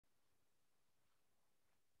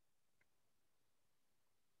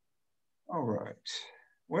All right.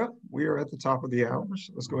 Well, we are at the top of the hour,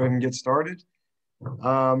 so let's go ahead and get started.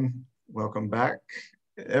 Welcome back,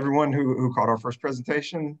 everyone who caught our first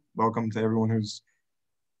presentation. Welcome to everyone who's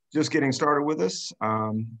just getting started with us.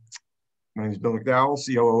 My name is Bill McDowell,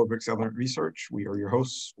 COO of Accelerant Research. We are your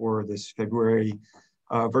hosts for this February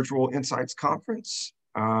Virtual Insights Conference.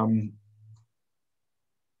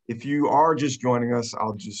 If you are just joining us,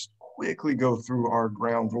 I'll just quickly go through our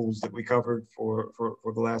ground rules that we covered for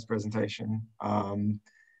the last presentation.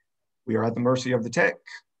 We are at the mercy of the tech.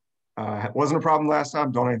 It wasn't a problem last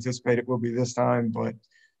time. Don't anticipate it will be this time, but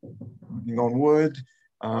knocking on wood,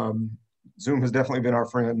 Zoom has definitely been our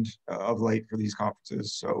friend of late for these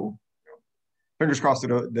conferences. So fingers crossed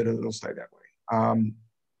that it'll stay that way.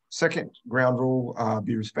 Second ground rule,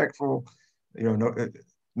 be respectful.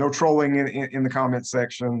 No trolling in the comment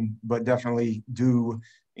section, but definitely do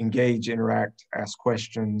engage, interact, ask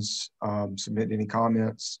questions, submit any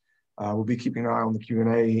comments. We'll be keeping an eye on the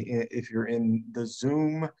Q&A if you're in the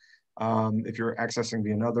Zoom. If you're accessing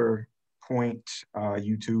the another point,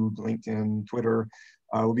 YouTube, LinkedIn, Twitter,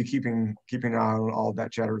 we'll be keeping an eye on all of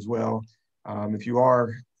that chatter as well. If you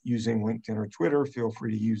are using LinkedIn or Twitter, feel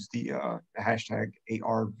free to use the hashtag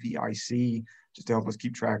ARVIC just to help us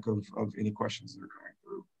keep track of any questions that are coming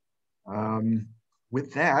through.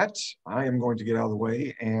 With that, I am going to get out of the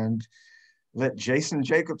way and let Jason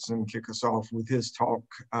Jacobson kick us off with his talk,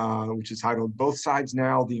 which is titled Both Sides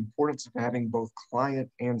Now, the Importance of Having Both Client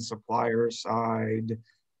and Supplier Side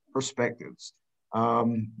Perspectives.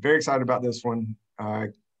 Very excited about this one. I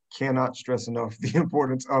cannot stress enough the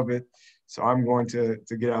importance of it. So I'm going to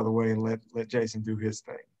get out of the way and let Jason do his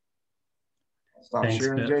thing. Stop Thanks,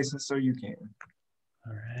 sharing, Bill. Jason, so you can.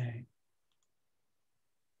 All right.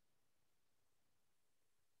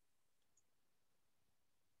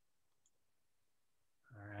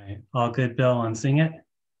 All right. All good, Bill, on seeing it?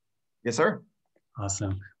 Yes, sir.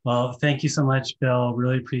 Awesome. Well, thank you so much, Bill.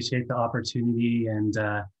 Really appreciate the opportunity, and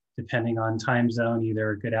depending on time zone,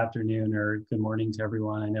 either good afternoon or good morning to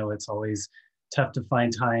everyone. I know it's always tough to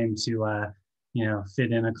find time to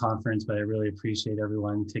fit in a conference, but I really appreciate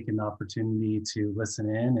everyone taking the opportunity to listen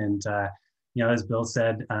in. And as Bill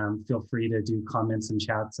said, feel free to do comments and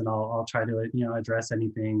chats, and I'll try to address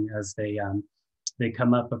anything as they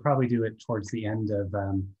come up, but probably do it towards the end of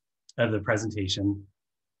the presentation.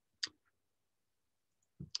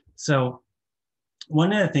 So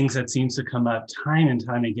one of the things that seems to come up time and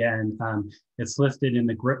time again, it's listed in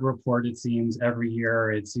the GRIT report, it seems, every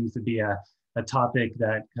year. It seems to be a topic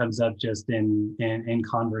that comes up just in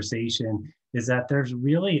conversation, is that there's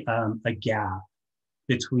really a gap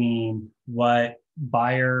between what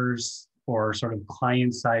buyers or sort of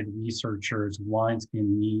client-side researchers want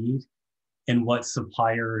and need and what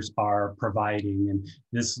suppliers are providing. And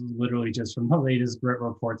this is literally just from the latest GRIT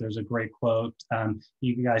report. There's a great quote.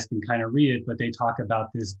 You guys can kind of read it, but they talk about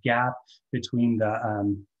this gap between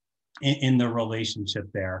the in the relationship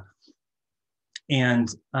there. And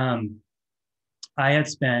I had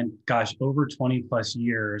spent, over 20 plus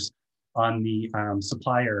years on the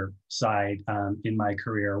supplier side in my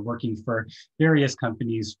career, working for various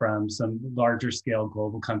companies, from some larger scale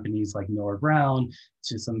global companies like Miller Brown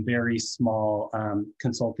to some very small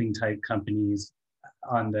consulting type companies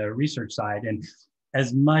on the research side. And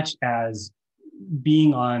as much as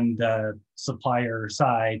being on the supplier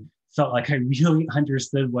side felt like I really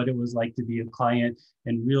understood what it was like to be a client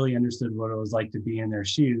and really understood what it was like to be in their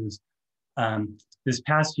shoes, this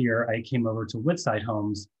past year I came over to Woodside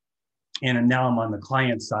Homes, and now I'm on the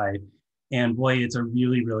client side. And boy, it's a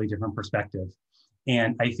really, really different perspective.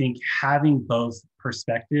 And I think having both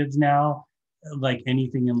perspectives now, like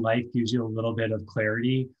anything in life, gives you a little bit of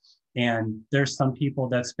clarity. And there's some people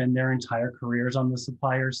that spend their entire careers on the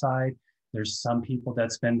supplier side. There's some people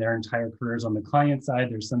that spend their entire careers on the client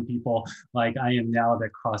side. There's some people like I am now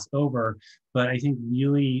that cross over. But I think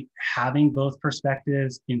really having both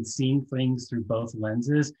perspectives and seeing things through both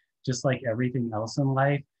lenses, just like everything else in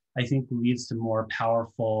life, I think leads to more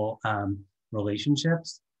powerful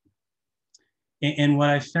relationships. And what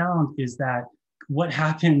I found is that what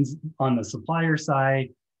happens on the supplier side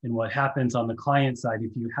and what happens on the client side,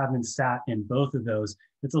 if you haven't sat in both of those,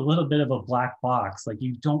 it's a little bit of a black box. Like,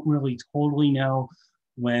 you don't really totally know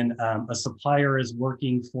when a supplier is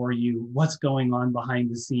working for you, what's going on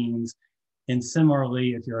behind the scenes. And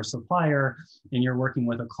similarly, if you're a supplier and you're working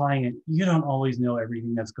with a client, you don't always know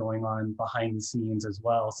everything that's going on behind the scenes as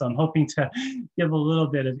well. So I'm hoping to give a little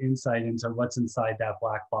bit of insight into what's inside that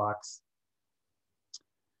black box.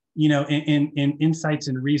 In insights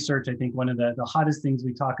and research, I think one of the hottest things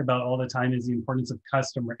we talk about all the time is the importance of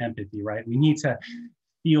customer empathy, right? We need to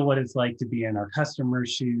feel what it's like to be in our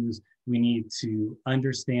customers' shoes, We need to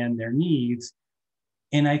understand their needs.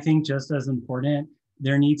 And I think just as important,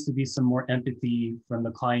 there needs to be some more empathy from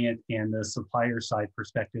the client and the supplier side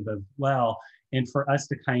perspective as well. And for us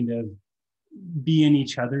to kind of be in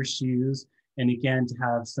each other's shoes, and again, to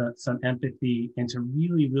have some empathy and to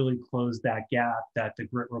really, really close that gap that the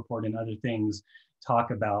grit report and other things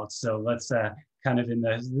talk about. So let's kind of in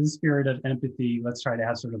the spirit of empathy, let's try to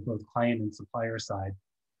have sort of both client and supplier side.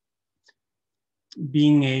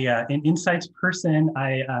 Being an insights person,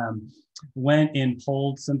 I went and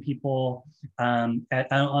polled some people on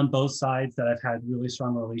both sides that I've had really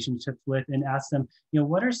strong relationships with, and asked them,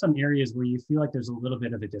 what are some areas where you feel like there's a little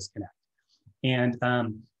bit of a disconnect? And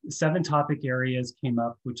 7 topic areas came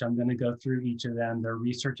up, which I'm going to go through each of them. They're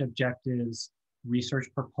research objectives, research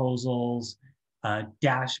proposals,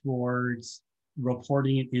 dashboards,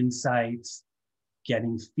 reporting and insights,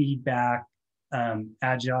 getting feedback,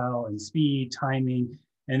 agile and speed, timing.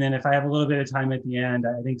 And then if I have a little bit of time at the end,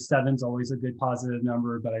 I think 7's always a good positive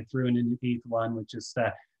number, but I threw in an 8th one, which is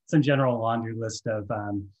some general laundry list of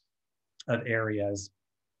areas.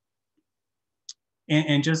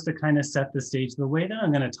 And just to kind of set the stage, the way that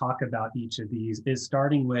I'm going to talk about each of these is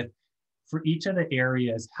starting with, for each of the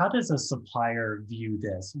areas, how does a supplier view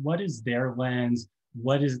this? What is their lens?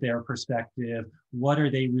 What is their perspective? What are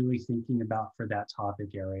they really thinking about for that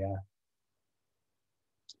topic area?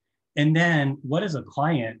 And then what does a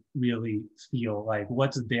client really feel like?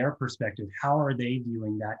 What's their perspective? How are they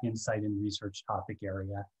viewing that insight and research topic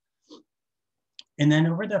area? And then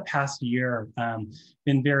over the past year,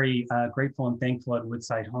 been very grateful and thankful at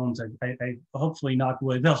Woodside Homes. I hopefully, knock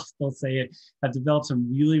wood, they'll say it, have developed some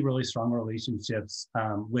really, really strong relationships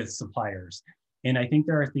with suppliers. And I think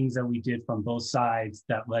there are things that we did from both sides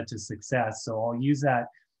that led to success. So I'll use that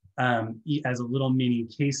as a little mini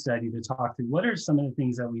case study to talk through what are some of the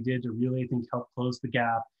things that we did to really, I think, help close the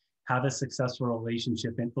gap, have a successful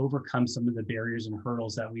relationship, and overcome some of the barriers and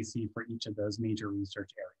hurdles that we see for each of those major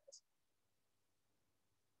research areas.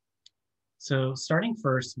 So starting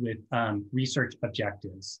first with research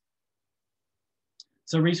objectives.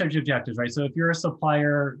 So research objectives, right? So if you're a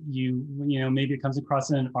supplier, you know, maybe it comes across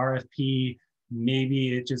in an RFP,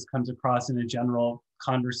 maybe it just comes across in a general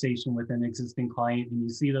conversation with an existing client, and you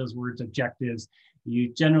see those words objectives,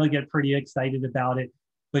 you generally get pretty excited about it,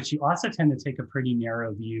 but you also tend to take a pretty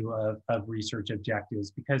narrow view of research objectives,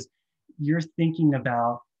 because you're thinking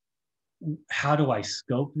about, how do I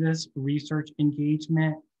scope this research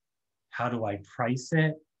engagement? How do I price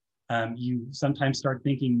it? You sometimes start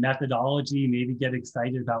thinking methodology, maybe get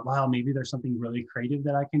excited about, wow, maybe there's something really creative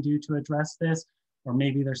that I can do to address this, or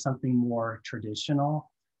maybe there's something more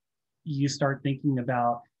traditional. You start thinking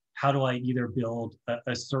about, how do I either build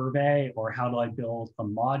a survey, or how do I build a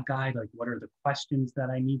mod guide? Like, what are the questions that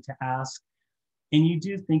I need to ask? And you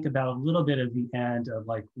do think about a little bit at the end of,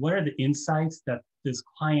 like, what are the insights that this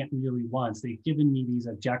client really wants? They've given me these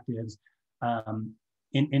objectives.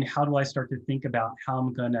 And how do I start to think about how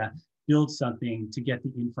I'm going to build something to get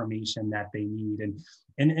the information that they need?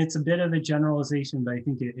 And it's a bit of a generalization, but I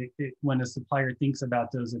think when a supplier thinks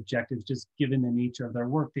about those objectives, just given the nature of their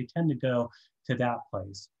work, they tend to go to that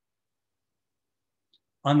place.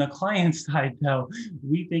 On the client side, though,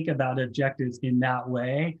 we think about objectives in that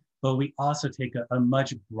way, but we also take a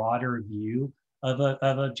much broader view of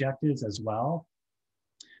objectives as well.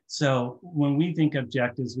 So when we think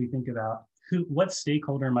objectives, we think about, what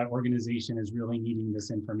stakeholder in my organization is really needing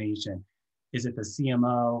this information? Is it the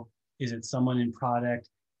CMO? Is it someone in product?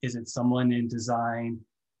 Is it someone in design?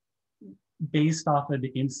 Based off of the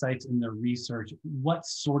insights in the research, what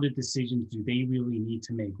sort of decisions do they really need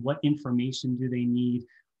to make? What information do they need?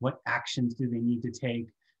 What actions do they need to take?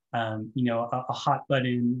 You know, a hot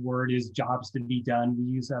button word is jobs to be done. We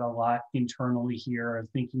use that a lot internally here, of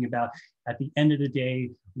thinking about, at the end of the day,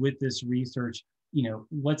 with this research, you know,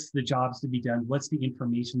 what's the jobs to be done? What's the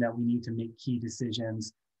information that we need to make key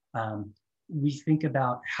decisions? We think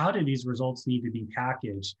about, how do these results need to be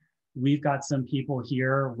packaged? We've got some people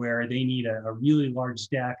here where they need a really large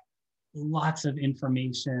deck, lots of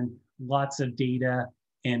information, lots of data.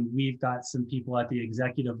 And we've got some people at the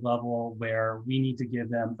executive level where we need to give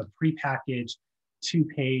them a prepackaged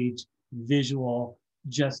 2-page visual,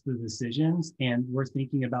 just the decisions. And we're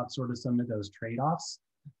thinking about sort of some of those trade-offs.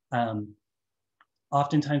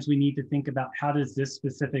 Oftentimes we need to think about, how does this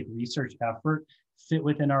specific research effort fit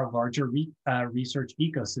within our larger research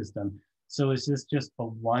ecosystem? So is this just a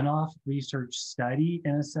one-off research study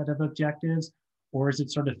in a set of objectives, or is it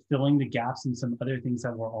sort of filling the gaps in some other things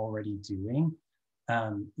that we're already doing?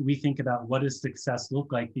 We think about, what does success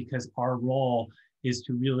look like, because our role is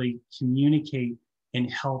to really communicate and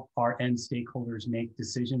help our end stakeholders make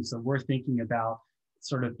decisions. So we're thinking about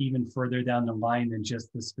sort of even further down the line than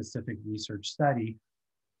just the specific research study.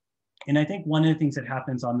 And I think one of the things that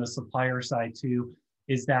happens on the supplier side too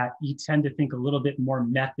is that you tend to think a little bit more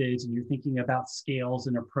methods, and you're thinking about scales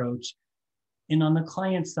and approach. And on the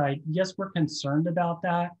client side, yes, we're concerned about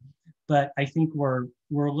that, but I think we're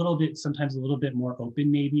a little bit, sometimes a little bit more open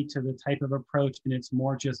maybe to the type of approach. And it's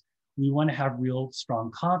more just, we want to have real strong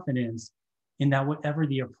confidence in that whatever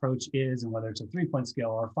the approach is, and whether it's a 3-point scale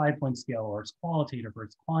or a 5-point scale, or it's qualitative or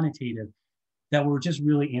it's quantitative, that we're just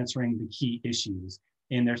really answering the key issues.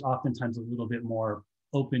 And there's oftentimes a little bit more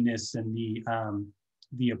openness in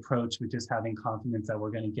the approach, with just having confidence that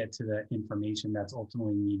we're going to get to the information that's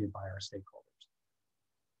ultimately needed by our stakeholders.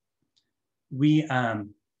 We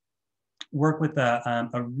work with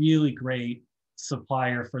a really great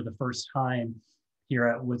supplier for the first time here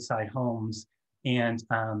at Woodside Homes. And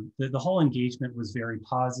the whole engagement was very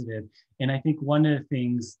positive. And I think one of the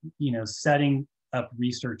things, setting up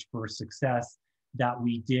research for success that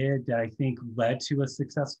we did, that I think led to a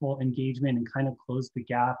successful engagement and kind of closed the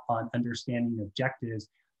gap on understanding objectives,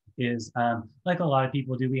 is like a lot of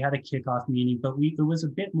people do, we had a kickoff meeting, but it was a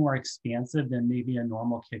bit more expansive than maybe a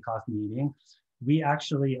normal kickoff meeting. We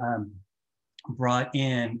actually brought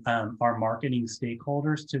in our marketing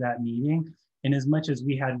stakeholders to that meeting. And as much as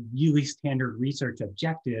we had really standard research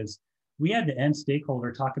objectives, we had the end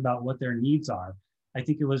stakeholder talk about what their needs are. I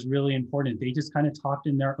think it was really important. They just kind of talked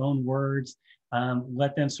in their own words,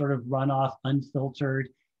 let them sort of run off unfiltered.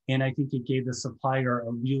 And I think it gave the supplier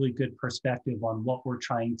a really good perspective on what we're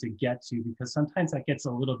trying to get to, because sometimes that gets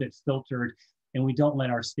a little bit filtered and we don't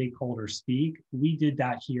let our stakeholders speak. We did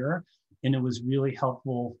that here, and it was really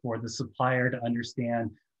helpful for the supplier to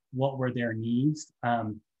understand what were their needs.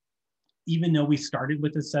 Even though we started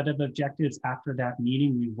with a set of objectives, after that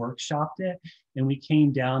meeting, we workshopped it, and we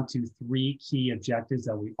came down to 3 key objectives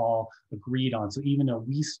that we all agreed on. So even though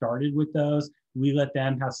we started with those, we let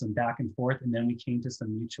them have some back and forth, and then we came to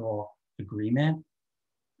some mutual agreement.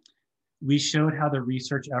 We showed how the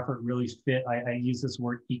research effort really fit. I use this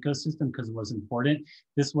word ecosystem because it was important.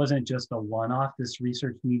 This wasn't just a one-off. This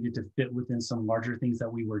research needed to fit within some larger things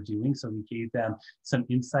that we were doing. So we gave them some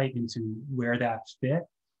insight into where that fit.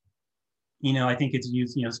 I think it's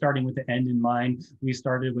used, starting with the end in mind. We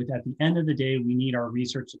started with, at the end of the day, we need our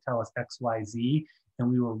research to tell us X, Y, Z. And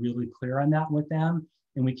we were really clear on that with them.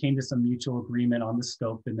 And we came to some mutual agreement on the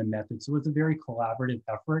scope and the method. So it was a very collaborative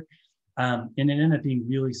effort. And it ended up being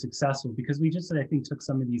really successful because we just, I think, took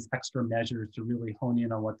some of these extra measures to really hone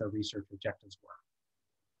in on what the research objectives were.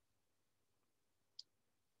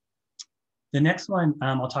 The next one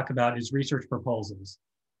I'll talk about is research proposals.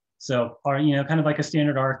 So, kind of like a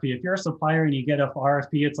standard RFP. If you're a supplier and you get an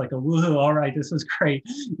RFP, it's like a woohoo, all right, this is great.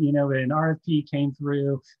 An RFP came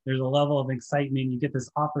through, there's a level of excitement, you get this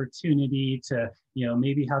opportunity to,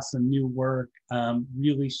 maybe have some new work,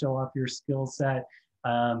 really show off your skill set.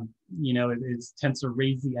 It tends to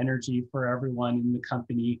raise the energy for everyone in the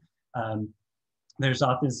company. There's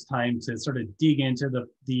often time to sort of dig into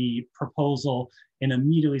the proposal and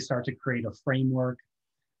immediately start to create a framework.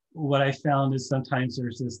 What I found is sometimes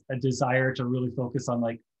there's a desire to really focus on,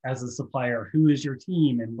 like, as a supplier, who is your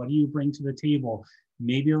team and what do you bring to the table?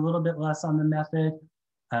 Maybe a little bit less on the method.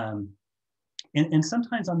 And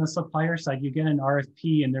sometimes on the supplier side, you get an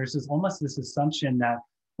RFP and there's almost this assumption that,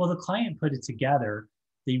 well, the client put it together.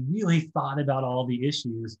 They really thought about all the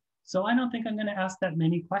issues. So I don't think I'm going to ask that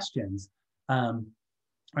many questions.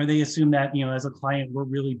 Or they assume that, as a client, we're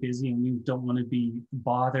really busy and we don't want to be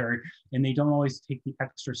bothered, and they don't always take the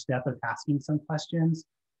extra step of asking some questions.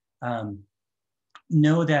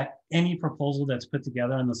 Know that any proposal that's put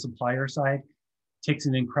together on the supplier side takes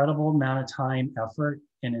an incredible amount of time, effort,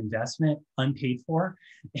 and investment, unpaid for.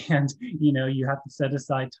 And, you have to set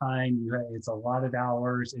aside time. It's a lot of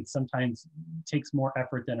hours. It sometimes takes more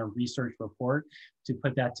effort than a research report to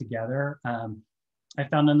put that together. I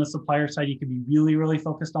found on the supplier side, you can be really, really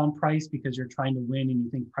focused on price because you're trying to win and you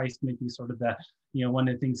think price may be sort of the, one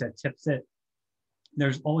of the things that tips it.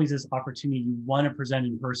 There's always this opportunity you want to present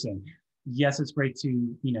in person. Yes, it's great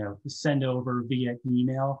to, send over via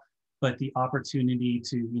email, but the opportunity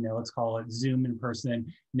to, let's call it Zoom in person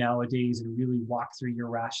nowadays and really walk through your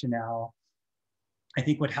rationale. I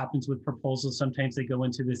think what happens with proposals, sometimes they go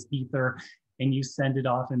into this ether and you send it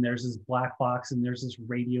off and there's this black box and there's this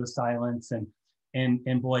radio silence,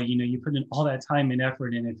 and boy, you put in all that time and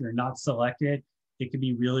effort, and if you're not selected, it can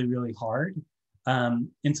be really, really hard. And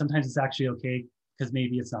sometimes it's actually okay because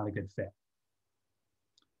maybe it's not a good fit.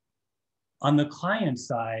 On the client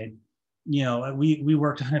side, we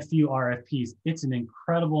worked on a few RFPs. It's an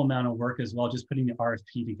incredible amount of work as well, just putting the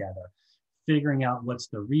RFP together, figuring out what's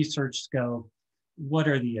the research scope, what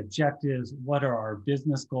are the objectives, what are our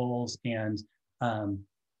business goals, and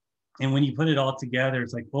when you put it all together,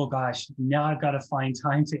 it's like, oh gosh, now I've got to find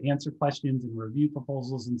time to answer questions and review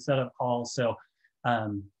proposals and set up calls. So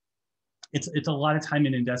it's a lot of time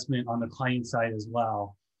and investment on the client side as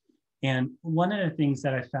well. And one of the things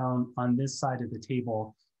that I found on this side of the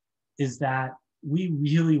table is that we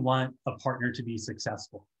really want a partner to be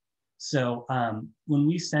successful. So when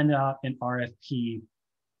we send out an RFP,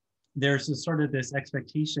 there's this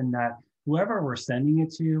expectation that whoever we're sending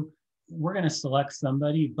it to, we're going to select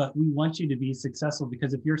somebody, but we want you to be successful,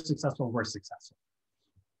 because if you're successful, we're successful.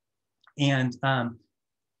 And I've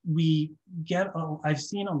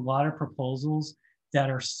seen a lot of proposals that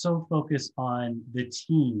are so focused on the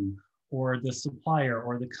team or the supplier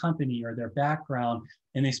or the company or their background,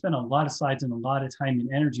 and they spend a lot of slides and a lot of time and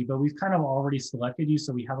energy, but we've kind of already selected you,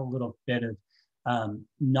 so we have a little bit of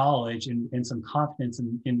knowledge and some confidence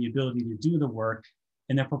in the ability to do the work.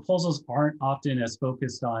 And the proposals aren't often as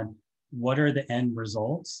focused on what are the end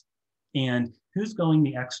results and who's going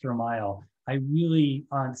the extra mile. I really,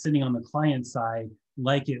 sitting on the client side,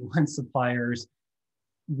 like it when suppliers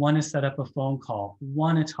want to set up a phone call,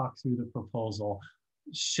 want to talk through the proposal,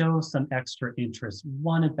 show some extra interest,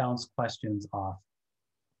 want to bounce questions off.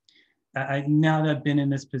 Now that I've been in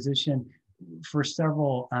this position for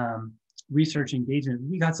several research engagements,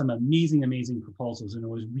 we got some amazing proposals, and it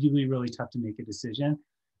was really, really tough to make a decision.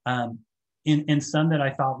 And some that I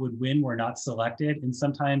thought would win were not selected. And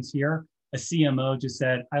sometimes here, a CMO just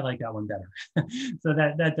said, I like that one better. So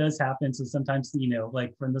that does happen. So sometimes,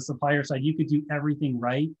 like from the supplier side, you could do everything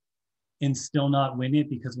right and still not win it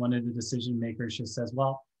because one of the decision makers just says,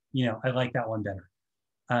 well, I like that one better.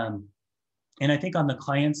 And I think on the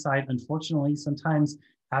client side, unfortunately, sometimes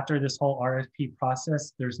after this whole RFP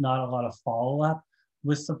process, there's not a lot of follow-up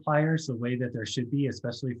with suppliers the way that there should be,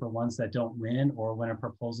 especially for ones that don't win or when a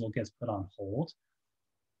proposal gets put on hold.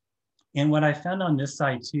 And what I found on this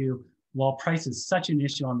side too, while price is such an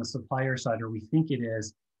issue on the supplier side, or we think it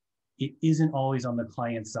isn't always on the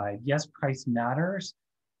client side. Yes, price matters,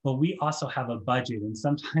 but we also have a budget. And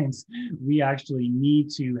sometimes we actually need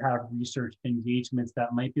to have research engagements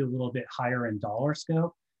that might be a little bit higher in dollar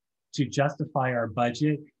scope to justify our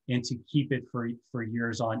budget and to keep it for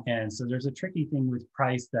years on end. So there's a tricky thing with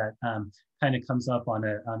price that kind of comes up on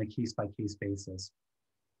a case-by-case basis.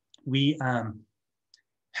 We've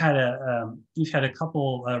had a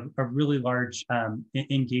couple of really large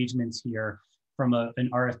engagements here from an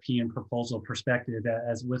RFP and proposal perspective.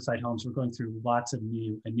 As Woodside Homes, we're going through lots of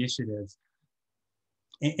new initiatives.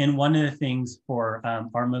 And one of the things for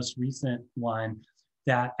our most recent one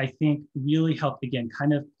that I think really helped, again,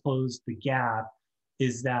 kind of close the gap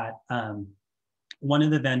is that one of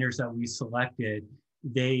the vendors that we selected,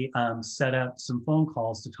 they set up some phone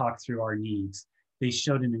calls to talk through our needs. They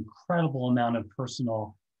showed an incredible amount of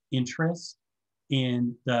personal interest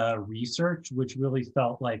in the research, which really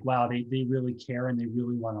felt like, wow, they really care and they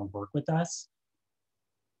really want to work with us.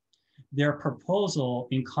 Their proposal,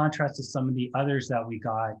 in contrast to some of the others that we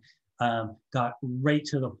got right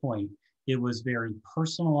to the point. It was very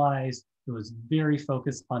personalized. It was very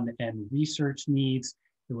focused on the end research needs.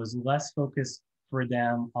 It was less focused for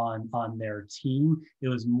them on their team. It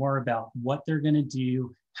was more about what they're going to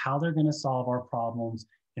do, how they're going to solve our problems,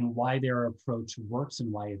 and why their approach works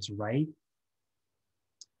and why it's right.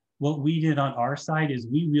 What we did on our side is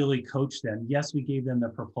we really coached them. Yes, we gave them the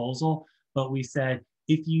proposal, but we said,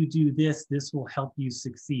 if you do this, this will help you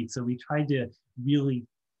succeed. So we tried to really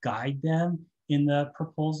guide them in the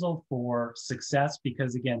proposal for success,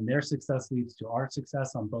 because again, their success leads to our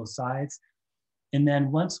success on both sides. And then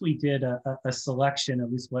once we did a selection, at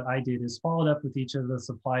least what I did is followed up with each of the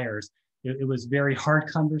suppliers. It was very hard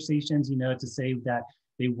conversations, to say that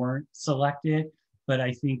they weren't selected, but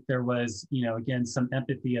I think there was, again, some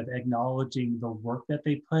empathy of acknowledging the work that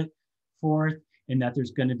they put forth and that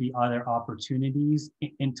there's going to be other opportunities,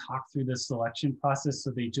 and talk through the selection process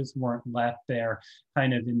so they just weren't left there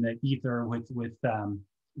kind of in the ether with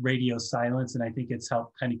radio silence. And I think it's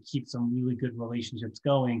helped kind of keep some really good relationships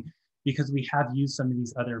going, because we have used some of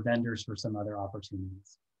these other vendors for some other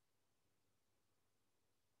opportunities.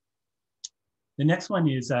 The next one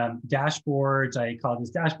is dashboards. I call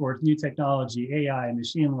this dashboards, new technology, AI,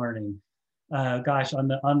 machine learning. Gosh, on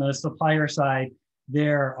the supplier side,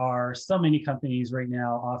 there are so many companies right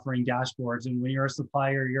now offering dashboards. And when you're a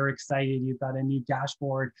supplier, you're excited, you've got a new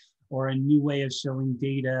dashboard or a new way of showing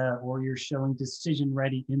data, or you're showing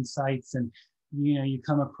decision-ready insights. And you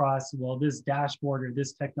come across, well, this dashboard or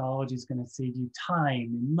this technology is going to save you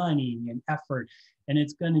time and money and effort, and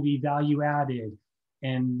it's going to be value added.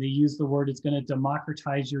 And they use the word, it's going to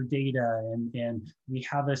democratize your data, and we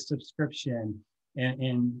have a subscription.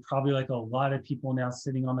 And probably like a lot of people now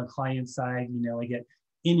sitting on the client side, I get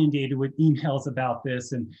inundated with emails about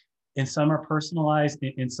this, and some are personalized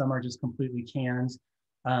and some are just completely canned.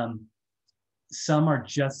 Some are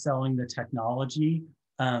just selling the technology,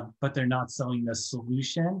 but they're not selling the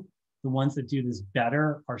solution. The ones that do this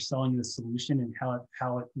better are selling the solution and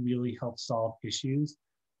how it really helps solve issues.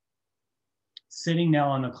 Sitting now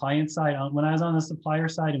on the client side, when I was on the supplier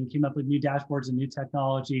side and we came up with new dashboards and new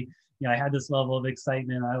technology, I had this level of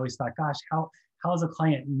excitement. I always thought, gosh, how is a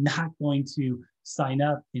client not going to sign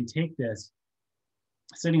up and take this?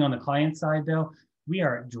 Sitting on the client side though, we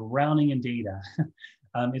are drowning in data.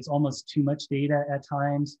 It's almost too much data at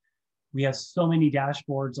times. We have so many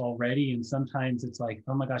dashboards already, and sometimes it's like,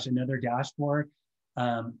 oh my gosh, another dashboard.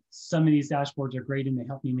 Some of these dashboards are great and they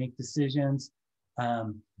help me make decisions,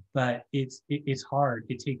 but it's hard.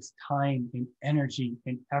 It takes time and energy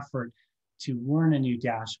and effort to learn a new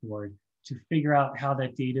dashboard, to figure out how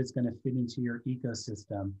that data is going to fit into your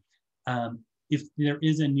ecosystem. If there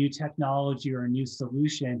is a new technology or a new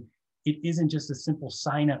solution, it isn't just a simple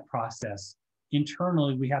sign-up process.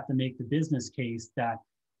 Internally, we have to make the business case that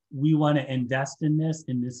we want to invest in this,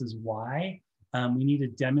 and this is why. We need to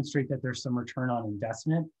demonstrate that there's some return on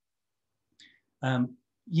investment.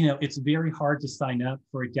 It's very hard to sign up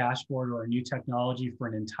for a dashboard or a new technology for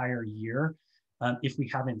an entire year if we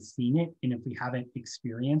haven't seen it and if we haven't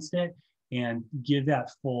experienced it, and give that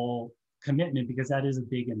full commitment, because that is a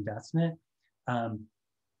big investment.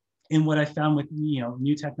 And what I found with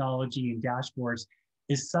new technology and dashboards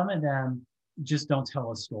is some of them just don't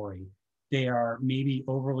tell a story. They are maybe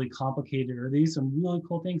overly complicated, or they do some really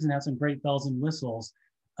cool things and have some great bells and whistles,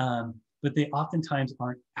 but they oftentimes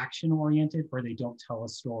aren't action oriented, or they don't tell a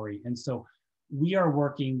story. And so we are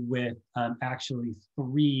working with actually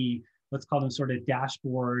 3, let's call them sort of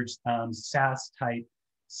dashboards, SaaS type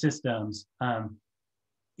systems.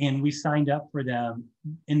 And we signed up for them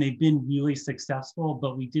and they've been really successful,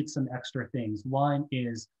 but we did some extra things. One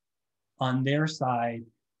is on their side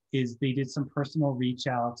is they did some personal reach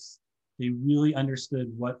outs. They really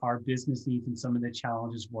understood what our business needs and some of the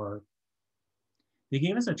challenges were. They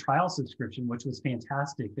gave us a trial subscription, which was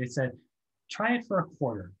fantastic. They said, try it for a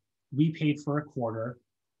quarter. We paid for a quarter,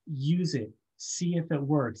 use it, see if it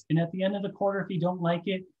works. And at the end of the quarter, if you don't like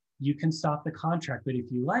it, you can stop the contract. But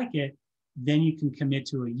if you like it, then you can commit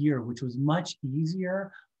to a year, which was much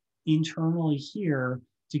easier internally here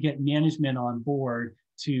to get management on board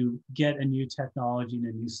to get a new technology and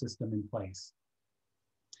a new system in place.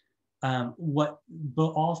 But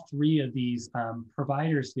all 3 of these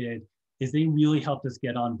providers did is they really helped us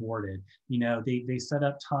get onboarded. They set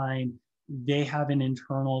up time. They have an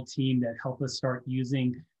internal team that helped us start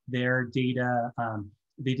using their data.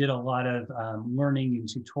 They did a lot of learning and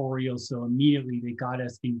tutorials. So immediately they got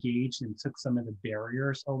us engaged and took some of the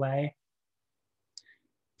barriers away.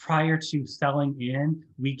 Prior to selling in,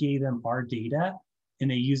 we gave them our data and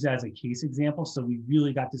they used it as a case example. So we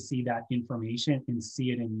really got to see that information and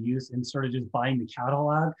see it in use. Instead of just buying the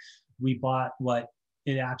catalog, we bought what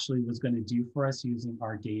it actually was going to do for us using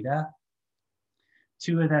our data.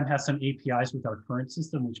 2 of them have some APIs with our current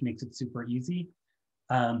system, which makes it super easy.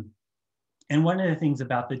 And one of the things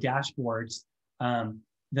about the dashboards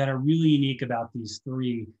that are really unique about these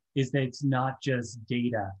 3 is that it's not just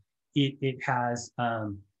data. It has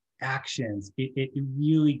actions. It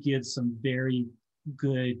really gives some very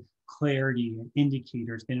good clarity and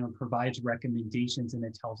indicators, and it provides recommendations, and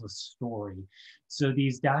it tells a story. So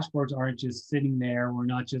these dashboards aren't just sitting there. We're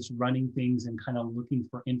not just running things and kind of looking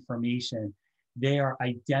for information. They are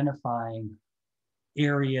identifying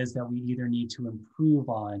areas that we either need to improve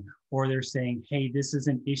on, or they're saying, hey, this is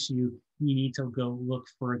an issue, we need to go look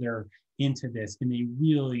further into this. And they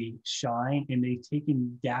really shine, and they've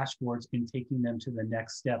taken dashboards and taking them to the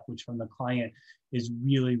next step, which from the client is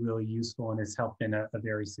really, really useful and has helped in a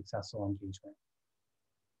very successful engagement.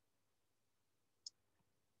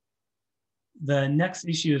 The next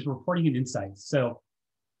issue is reporting and insights. So,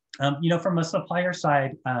 from a supplier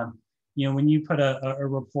side, when you put a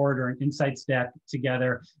report or an insights deck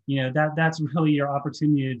together, that's really your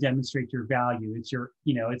opportunity to demonstrate your value. It's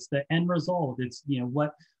it's the end result. It's,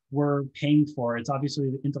 what we're paying for. It's obviously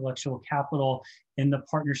the intellectual capital and the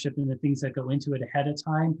partnership and the things that go into it ahead of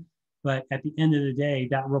time. But at the end of the day,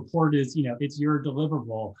 that report is, it's your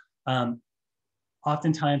deliverable.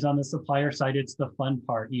 Oftentimes on the supplier side, it's the fun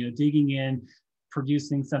part, digging in,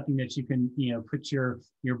 producing something that you can, put your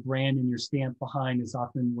brand and your stamp behind is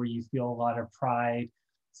often where you feel a lot of pride.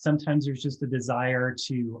 Sometimes there's just a desire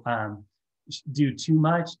to do too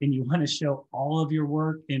much and you want to show all of your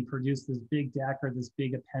work and produce this big deck or this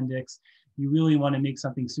big appendix. You really want to make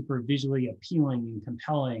something super visually appealing and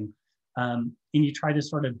compelling. And you try to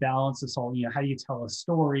sort of balance this all, how do you tell a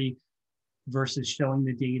story versus showing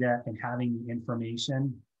the data and having the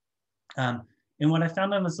information. And what I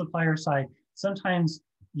found on the supplier side, sometimes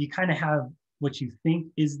you kind of have what you think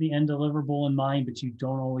is the end deliverable in mind, but you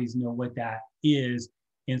don't always know what that is.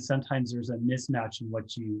 And sometimes there's a mismatch in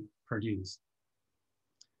what you produce.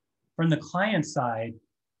 From the client side,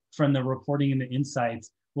 from the reporting and the insights,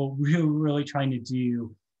 what we're really trying to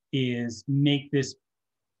do is make this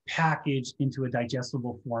package into a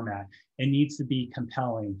digestible format. It needs to be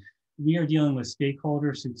compelling. We are dealing with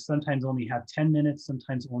stakeholders who sometimes only have 10 minutes,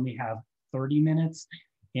 sometimes only have 30 minutes.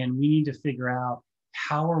 And we need to figure out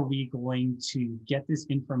how are we going to get this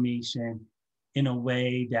information in a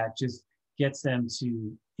way that just gets them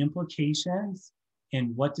to implications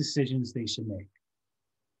and what decisions they should make.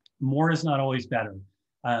 More is not always better.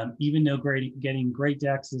 Even though getting great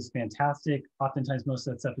decks is fantastic, oftentimes most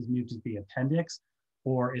of that stuff is moved to the appendix,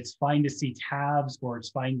 or it's fine to see tabs, or it's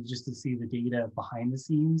fine just to see the data behind the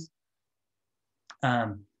scenes.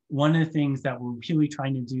 One of the things that we're really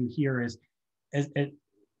trying to do here is,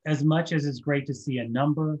 as much as it's great to see a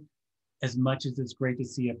number, as much as it's great to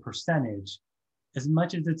see a percentage, as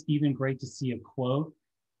much as it's even great to see a quote,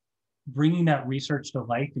 bringing that research to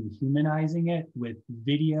life and humanizing it with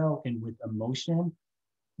video and with emotion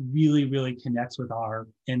really, really connects with our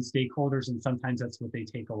end stakeholders, and sometimes that's what they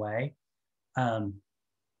take away.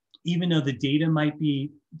 Even though the data might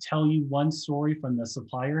tell you one story from the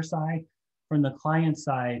supplier side, from the client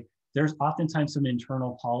side, there's oftentimes some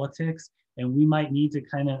internal politics, and we might need to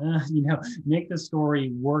kind of, make the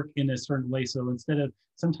story work in a certain way. So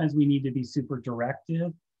sometimes we need to be super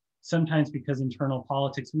directive. Sometimes because internal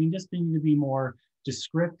politics, we just need to be more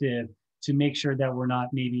descriptive to make sure that we're not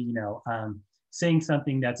maybe, saying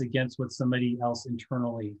something that's against what somebody else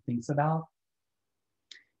internally thinks about.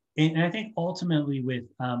 And I think ultimately with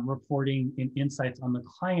reporting and insights on the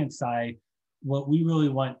client side, what we really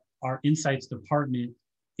want our insights department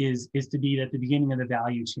is to be at the beginning of the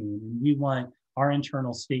value chain. And we want our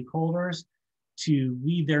internal stakeholders to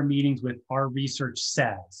lead their meetings with our research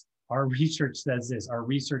says. Our research says this, our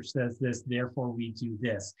research says this, therefore we do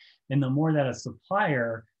this. And the more that a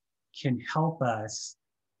supplier can help us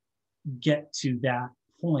get to that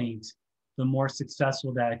point, the more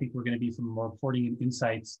successful that I think we're going to be from a reporting and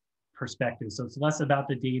insights perspective. So it's less about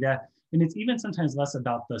the data, and it's even sometimes less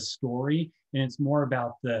about the story, and it's more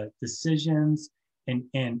about the decisions and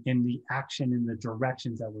the action and the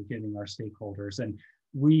directions that we're giving our stakeholders. And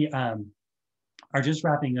we are just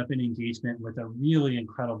wrapping up an engagement with a really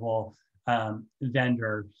incredible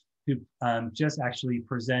vendor who just actually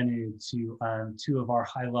presented to two of our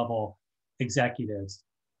high-level executives.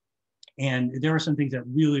 And there were some things that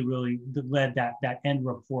really, really led that end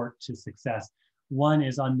report to success. One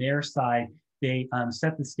is on their side, they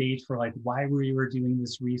set the stage for why we were doing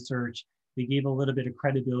this research. They gave a little bit of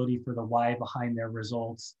credibility for the why behind their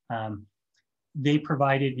results. They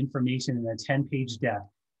provided information in a 10-page deck.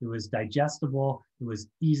 It was digestible, it was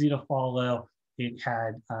easy to follow, it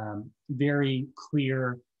had very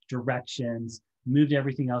clear directions, moved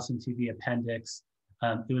everything else into the appendix.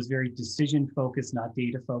 It was very decision-focused, not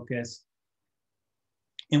data-focused.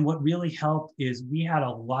 And what really helped is we had a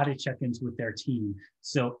lot of check-ins with their team.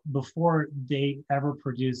 So before they ever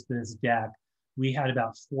produced this deck, we had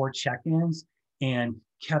about 4 check-ins and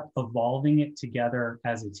kept evolving it together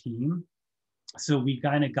as a team. So we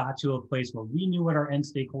kind of got to a place where we knew what our end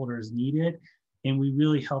stakeholders needed, and we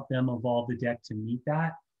really helped them evolve the deck to meet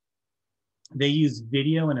that. They used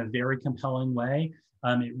video in a very compelling way.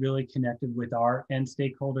 It really connected with our end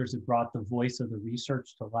stakeholders. It brought the voice of the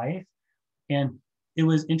research to life. And it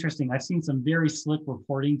was interesting. I've seen some very slick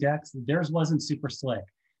reporting decks. Theirs wasn't super slick.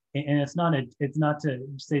 And it's not to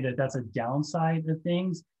say that that's a downside of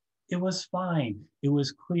things. It was fine. It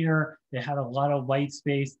was clear. It had a lot of white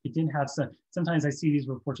space. It didn't have sometimes I see these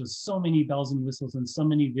reports with so many bells and whistles and so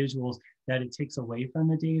many visuals that it takes away from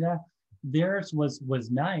the data. Theirs was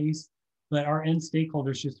nice, but our end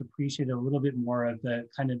stakeholders just appreciated a little bit more of the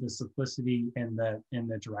kind of the simplicity and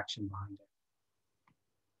the direction behind it.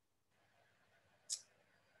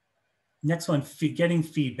 Next one, getting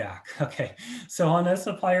feedback. Okay, so on the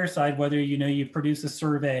supplier side, whether you produce a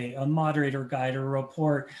survey, a moderator guide, or a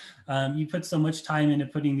report, you put so much time into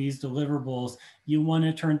putting these deliverables, You want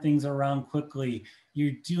to turn things around quickly.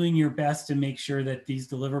 You're doing your best to make sure that these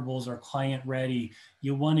deliverables are client ready.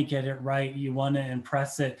 You want to get it right. You want to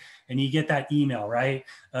impress it. And you get that email, right?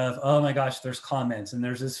 Of, oh my gosh, there's comments. And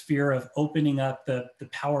there's this fear of opening up the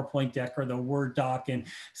PowerPoint deck or the Word doc and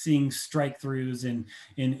seeing strike throughs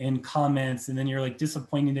and comments. And then you're like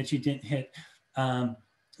disappointed that you didn't hit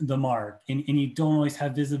the mark, and you don't always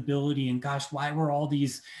have visibility, and gosh, why were all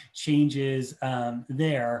these changes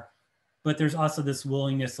there? But there's also this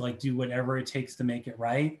willingness to like do whatever it takes to make it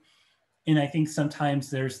right. And I think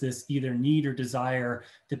sometimes there's this either need or desire,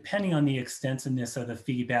 depending on the extensiveness of the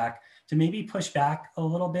feedback, to maybe push back a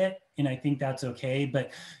little bit. And I think that's okay.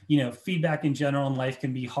 But, you know, feedback in general in life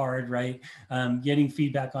can be hard, right? Getting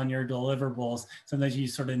feedback on your deliverables, sometimes you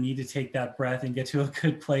sort of need to take that breath and get to a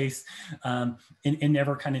good place, and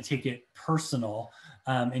never kind of take it personal,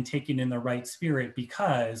 and take it in the right spirit.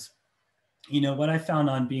 Because, you know, what I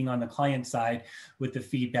found on being on the client side with the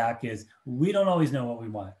feedback is we don't always know what we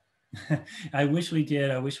want. I wish we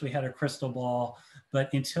did. I wish we had a crystal ball, but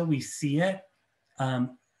until we see it,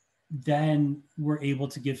 then we're able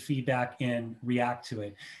to give feedback and react to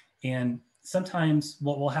it. And sometimes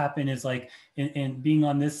what will happen is like, in being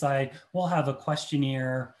on this side, we'll have a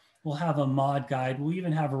questionnaire, we'll have a mod guide, we'll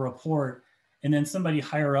even have a report. And then somebody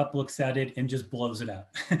higher up looks at it and just blows it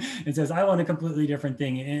up and says, I want a completely different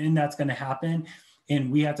thing. And that's going to happen. And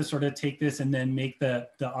we have to sort of take this and then make the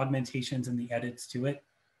augmentations and the edits to it.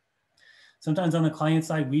 Sometimes on the client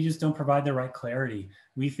side, we just don't provide the right clarity.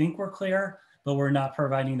 We think we're clear, but we're not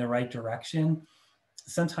providing the right direction.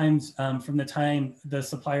 Sometimes from the time the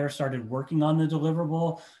supplier started working on the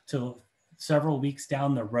deliverable to several weeks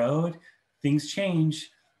down the road, things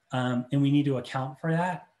change, and we need to account for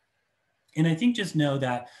that. And I think just know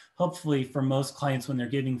that hopefully for most clients, when they're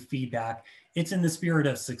giving feedback, it's in the spirit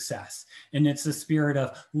of success. And it's the spirit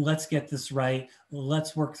of, let's get this right.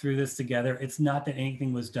 Let's work through this together. It's not that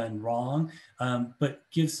anything was done wrong, but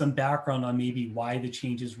give some background on maybe why the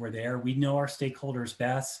changes were there. We know our stakeholders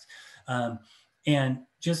best. And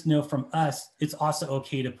just know from us, it's also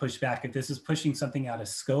okay to push back. If this is pushing something out of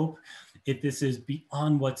scope, if this is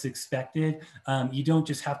beyond what's expected, you don't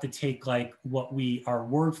just have to take like what our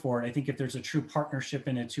word for it. I think if there's a true partnership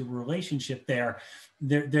and a true relationship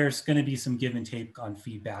there's going to be some give and take on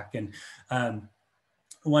feedback. And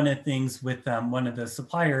one of the things with one of the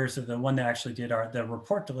suppliers, or the one that actually did the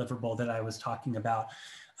report deliverable that I was talking about,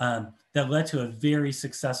 that led to a very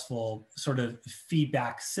successful sort of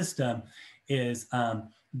feedback system, is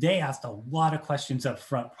they asked a lot of questions up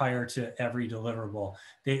front prior to every deliverable.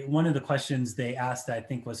 One of the questions they asked that I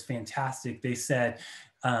think was fantastic. They said,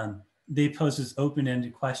 they posed this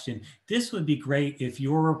open-ended question: this would be great if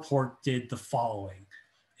your report did the following.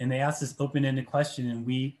 And they asked this open-ended question, and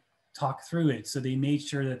we talked through it. So they made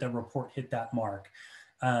sure that the report hit that mark.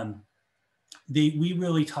 We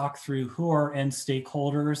really talked through who are end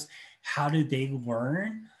stakeholders, how did they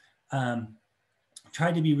learn,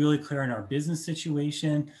 tried to be really clear in our business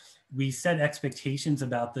situation. We set expectations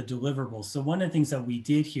about the deliverables. So one of the things that we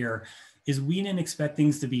did here is we didn't expect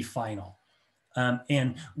things to be final.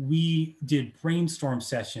 And we did brainstorm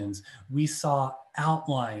sessions. We saw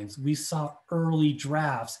outlines. We saw early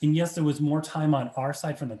drafts. And yes, there was more time on our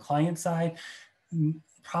side from the client side,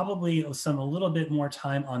 probably a little bit more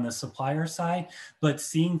time on the supplier side, but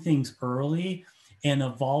seeing things early and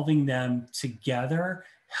evolving them together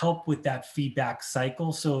help with that feedback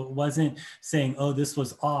cycle. So it wasn't saying, oh, this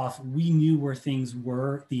was off. We knew where things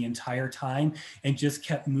were the entire time and just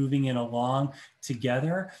kept moving it along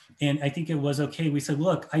together. And I think it was okay. We said,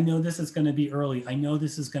 look, I know this is going to be early. I know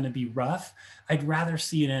this is going to be rough. I'd rather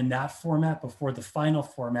see it in that format before the final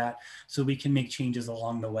format so we can make changes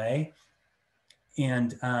along the way.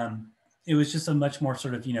 And it was just a much more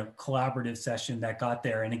sort of, collaborative session that got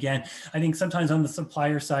there. And again, I think sometimes on the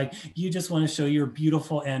supplier side, you just want to show your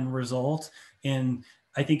beautiful end result. And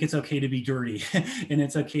I think it's okay to be dirty and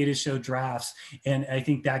it's okay to show drafts. And I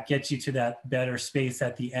think that gets you to that better space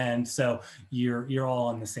at the end. So you're all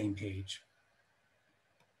on the same page.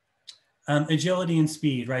 Agility and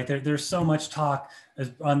speed, right? There's so much talk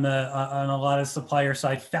on a lot of supplier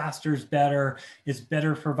side. Faster is better. It's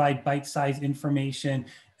better to provide bite-sized information.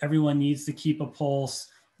 Everyone needs to keep a pulse.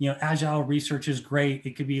 Agile research is great.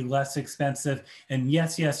 It could be less expensive. And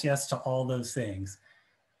yes, yes, yes to all those things.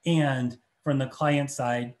 And from the client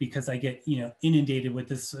side, because I get inundated with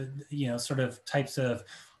this sort of types of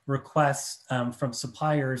requests from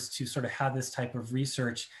suppliers to sort of have this type of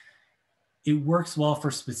research, it works well for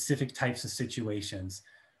specific types of situations.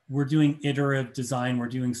 We're doing iterative design. We're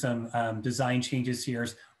doing some design changes here.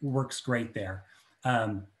 Works great there.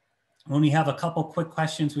 When we have a couple quick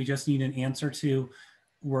questions we just need an answer to,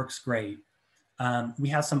 works great. We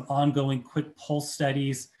have some ongoing quick pulse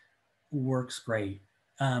studies, works great.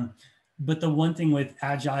 But the one thing with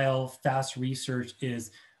agile, fast research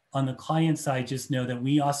is on the client side, just know that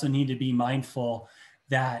we also need to be mindful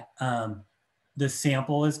that the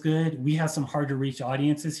sample is good. We have some hard to reach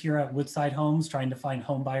audiences here at Woodside Homes, trying to find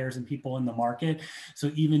home buyers and people in the market.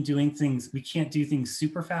 So even doing things, we can't do things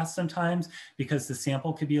super fast sometimes because the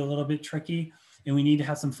sample could be a little bit tricky, and we need to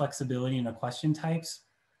have some flexibility in the question types.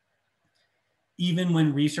 Even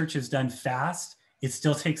when research is done fast, it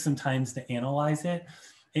still takes some time to analyze it.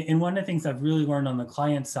 And one of the things I've really learned on the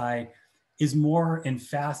client side is more and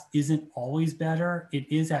fast isn't always better. It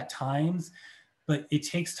is at times, but it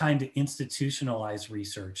takes time to institutionalize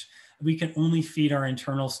research. We can only feed our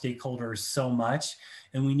internal stakeholders so much,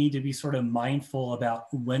 and we need to be sort of mindful about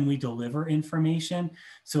when we deliver information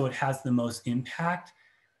so it has the most impact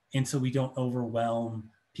and so we don't overwhelm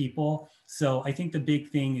people. So I think the big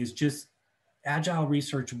thing is just agile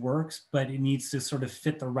research works, but it needs to sort of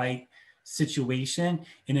fit the right situation.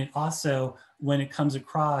 And it also, when it comes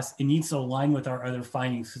across, it needs to align with our other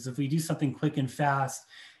findings. Because if we do something quick and fast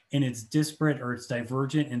and it's disparate or it's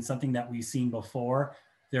divergent in something that we've seen before,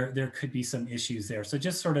 there could be some issues there. So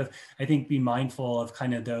just sort of, I think, be mindful of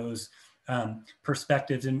kind of those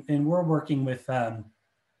perspectives. And we're working with a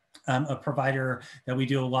provider that we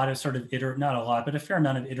do a lot of sort of not a lot, but a fair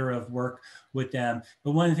amount of iterative work with them.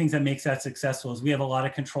 But one of the things that makes that successful is we have a lot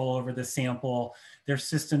of control over the sample. Their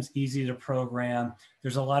system's easy to program.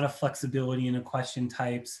 There's a lot of flexibility in the question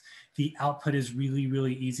types. The output is really,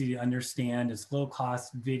 really easy to understand. It's low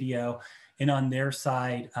cost video. And on their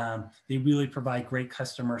side, they really provide great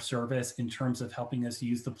customer service in terms of helping us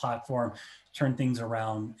use the platform, turn things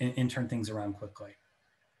around and turn things around quickly.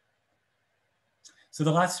 So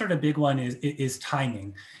the last sort of big one is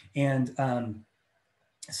timing. And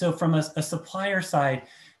so from a supplier side,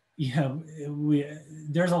 you know,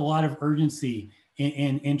 there's a lot of urgency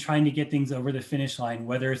in trying to get things over the finish line,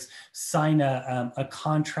 whether it's sign a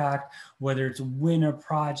contract, whether it's win a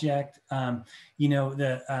project. You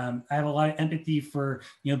know, I have a lot of empathy for,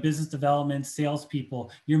 you know, business development,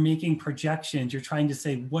 salespeople. You're making projections. You're trying to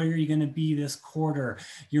say, what are you going to be this quarter?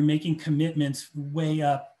 You're making commitments way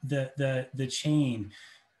up the chain.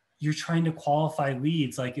 You're trying to qualify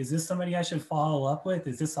leads. Like, is this somebody I should follow up with?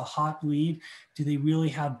 Is this a hot lead? Do they really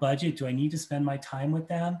have budget? Do I need to spend my time with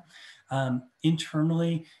them?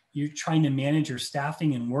 Internally, you're trying to manage your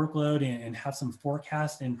staffing and workload and have some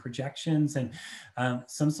forecast and projections. And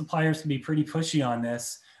some suppliers can be pretty pushy on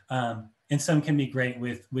this. And some can be great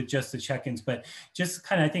with just the check-ins. But just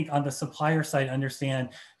kind of, I think on the supplier side, understand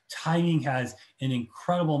timing has an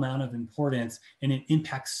incredible amount of importance and it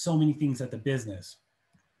impacts so many things at the business.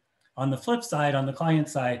 On the flip side, on the client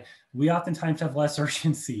side, we oftentimes have less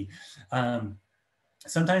urgency.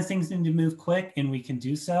 Sometimes things need to move quick and we can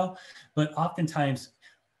do so, but oftentimes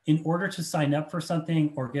in order to sign up for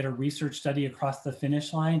something or get a research study across the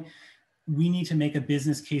finish line, we need to make a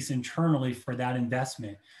business case internally for that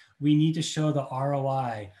investment. We need to show the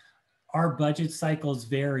ROI. Our budget cycles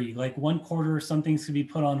vary. Like one quarter, some things could be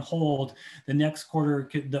put on hold. The next quarter,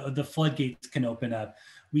 the floodgates can open up.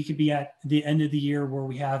 We could be at the end of the year where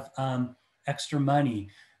we have extra money.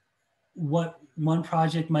 What one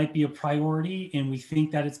project might be a priority and we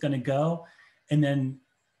think that it's going to go, and then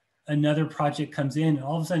another project comes in and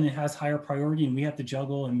all of a sudden it has higher priority and we have to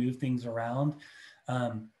juggle and move things around.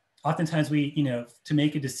 Oftentimes we, you know, to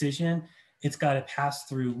make a decision, it's got to pass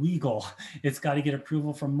through legal. It's got to get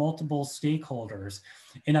approval from multiple stakeholders.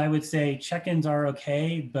 And I would say check-ins are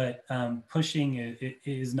okay, but pushing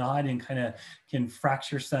is not, and kind of can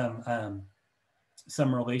fracture some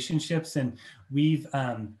relationships. And we've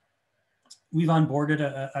onboarded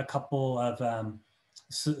a couple of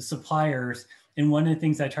suppliers. And one of the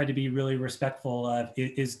things I try to be really respectful of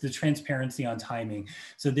is the transparency on timing.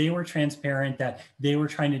 So they were transparent that they were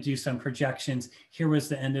trying to do some projections. Here was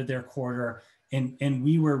the end of their quarter. And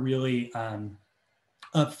we were really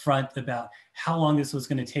upfront about how long this was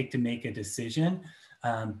going to take to make a decision.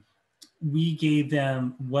 We gave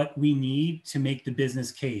them what we need to make the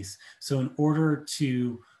business case. So in order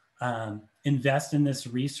to invest in this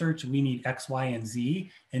research, we need X, Y, and Z,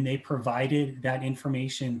 and they provided that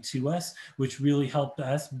information to us, which really helped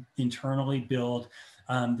us internally build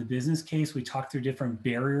the business case. We talked through different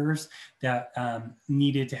barriers that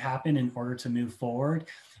needed to happen in order to move forward.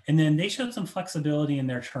 And then they showed some flexibility in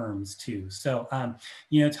their terms too. So,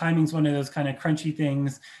 you know, timing's one of those kind of crunchy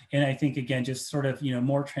things. And I think, again, just sort of, you know,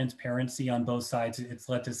 more transparency on both sides, it's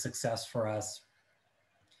led to success for us.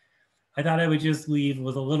 I thought I would just leave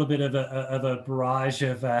with a little bit of a barrage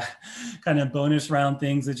of kind of bonus round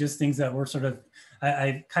things, of just things that were sort of,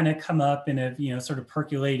 I've kind of come up and have, sort of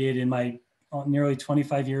percolated in my nearly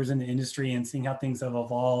 25 years in the industry and seeing how things have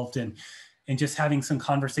evolved, and just having some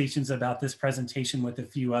conversations about this presentation with a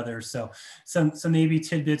few others. So some maybe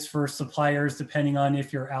tidbits for suppliers, depending on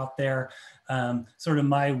if you're out there. Sort of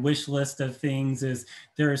my wish list of things is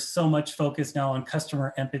there is so much focus now on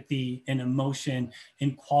customer empathy and emotion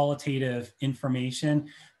and qualitative information,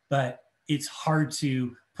 but it's hard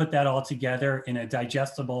to put that all together in a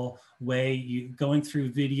digestible way. You going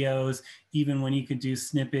through videos, even when you could do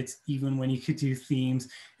snippets, even when you could do themes,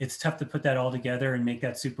 it's tough to put that all together and make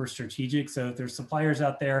that super strategic. So if there's suppliers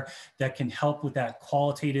out there that can help with that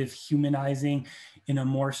qualitative humanizing in a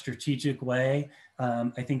more strategic way,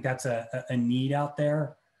 I think that's a need out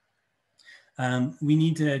there. We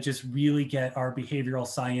need to just really get our behavioral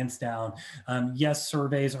science down. Yes,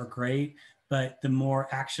 surveys are great, but the more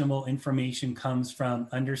actionable information comes from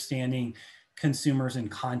understanding consumers in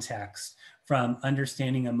context, from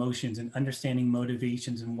understanding emotions and understanding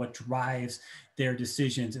motivations and what drives their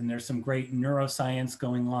decisions. And there's some great neuroscience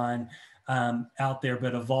going on out there,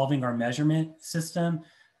 but evolving our measurement system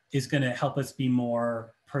is going to help us be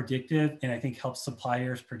more predictive, and I think help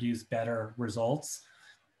suppliers produce better results.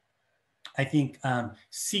 I think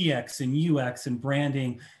CX and UX and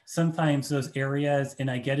branding, sometimes those areas, and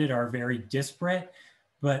I get it, are very disparate,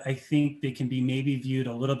 but I think they can be maybe viewed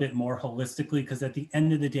a little bit more holistically, because at the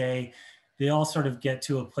end of the day, they all sort of get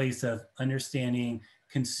to a place of understanding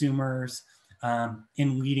consumers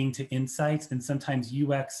in leading to insights. And sometimes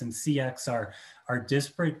UX and CX are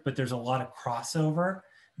disparate, but there's a lot of crossover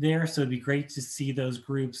there. So it'd be great to see those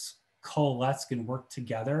groups coalesce and work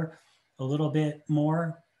together a little bit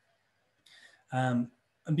more.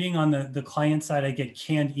 Being on the client side, I get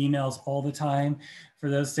canned emails all the time. For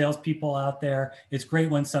those salespeople out there, it's great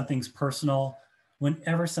when something's personal.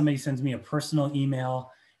 Whenever somebody sends me a personal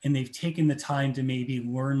email and they've taken the time to maybe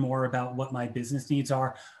learn more about what my business needs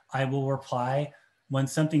are, I will reply. When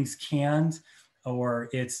something's canned, or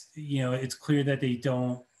it's clear that they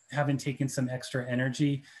haven't taken some extra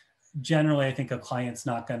energy, generally I think a client's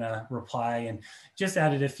not going to reply. And just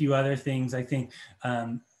added a few other things. I think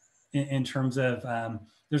in terms of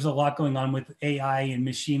there's a lot going on with AI and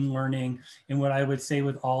machine learning. And what I would say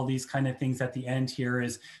with all these kind of things at the end here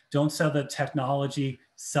is, don't sell the technology,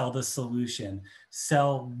 sell the solution.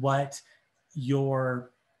 Sell what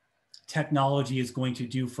your technology is going to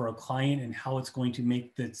do for a client and how it's going to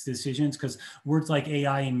make the decisions. Because words like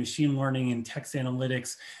AI and machine learning and text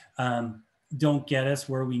analytics don't get us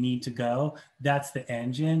where we need to go. That's the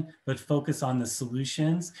engine, but focus on the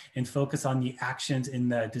solutions and focus on the actions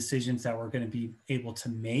and the decisions that we're going to be able to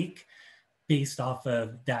make based off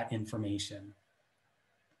of that information.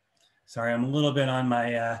 Sorry, I'm a little bit on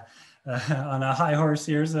my on a high horse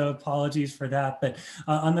here, so apologies for that. But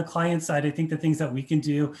on the client side, I think the things that we can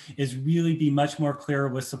do is really be much more clear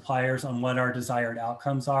with suppliers on what our desired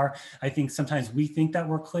outcomes are. I think sometimes we think that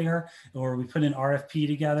we're clear, or we put an RFP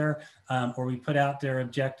together, or we put out their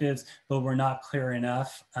objectives, but we're not clear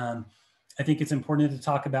enough. I think it's important to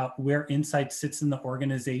talk about where insight sits in the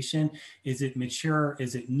organization. Is it mature?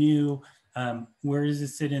 Is it new? Where does it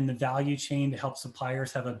sit in the value chain to help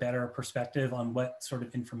suppliers have a better perspective on what sort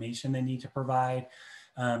of information they need to provide?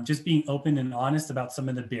 Just being open and honest about some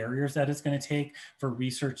of the barriers that it's going to take for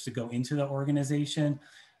research to go into the organization.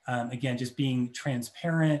 Again, just being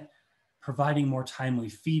transparent, providing more timely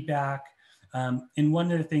feedback. And one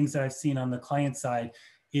of the things that I've seen on the client side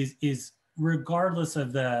is regardless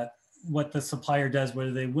of what the supplier does,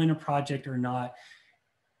 whether they win a project or not,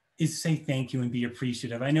 is say thank you and be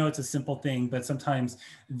appreciative. I know it's a simple thing, but sometimes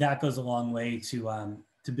that goes a long way to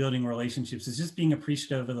building relationships. It's just being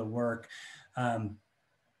appreciative of the work and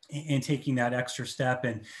taking that extra step.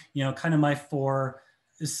 And, kind of my 4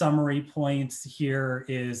 summary points here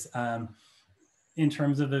is in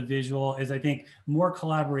terms of a visual is, I think more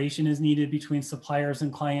collaboration is needed between suppliers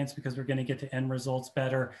and clients, because we're going to get to end results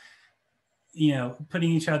better.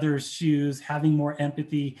 Putting each other's shoes, having more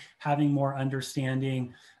empathy, having more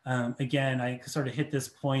understanding. Again, I sort of hit this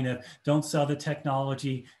point of don't sell the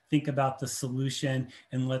technology, think about the solution,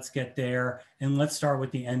 and let's get there. And let's start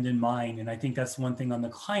with the end in mind. And I think that's one thing on the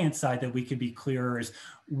client side that we could be clearer is,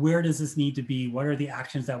 where does this need to be? What are the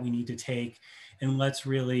actions that we need to take? And let's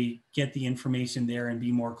really get the information there and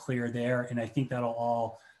be more clear there. And I think that'll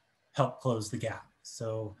all help close the gap.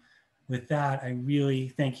 So with that, I really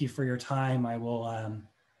thank you for your time. I will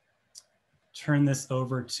turn this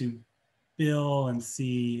over to Bill and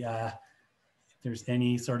see if there's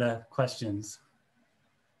any sort of questions.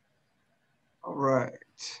 All right.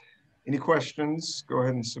 Any questions? Go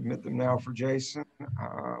ahead and submit them now for Jason.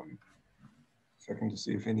 Checking to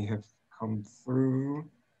see if any have come through.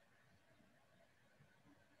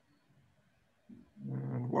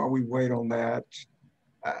 And while we wait on that,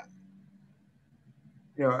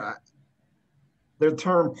 you know, the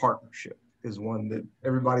term partnership is one that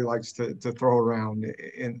everybody likes to throw around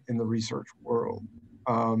in the research world.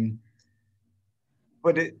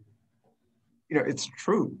 But it's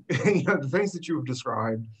true. The things that you've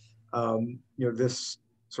described, this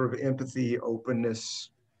sort of empathy, openness,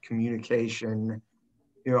 communication,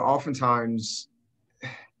 oftentimes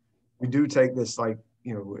we do take this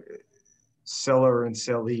seller and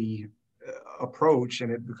sellee approach,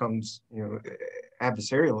 and it becomes,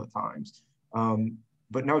 adversarial at times.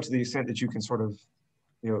 But no, to the extent that you can sort of,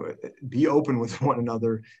 be open with one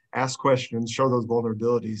another, ask questions, show those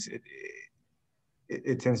vulnerabilities,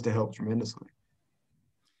 it tends to help tremendously.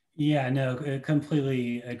 Yeah, no,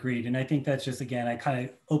 completely agreed. And I think that's just, again, I kind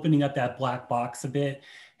of opening up that black box a bit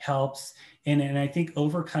helps. And I think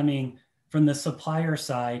overcoming from the supplier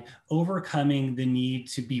side, overcoming the need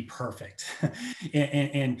to be perfect.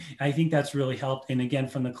 and I think that's really helped. And again,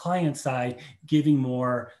 from the client side, giving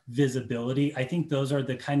more visibility. I think those are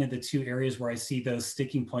the kind of the two areas where I see those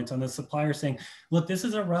sticking points. On the supplier saying, look, this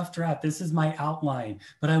is a rough draft. This is my outline,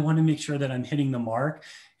 but I want to make sure that I'm hitting the mark.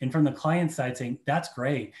 And from the client side saying, that's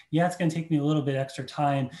great. Yeah, it's going to take me a little bit extra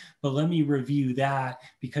time, but let me review that,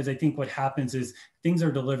 because I think what happens is things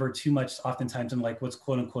are delivered too much oftentimes in like what's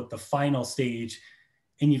quote unquote the final stage.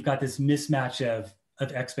 And you've got this mismatch of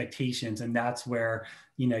expectations. And that's where,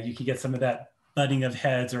 you can get some of that butting of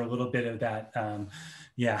heads or a little bit of that.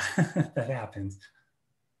 That happens.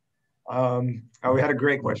 We had a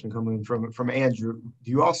great question coming from Andrew.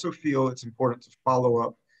 Do you also feel it's important to follow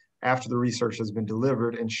up after the research has been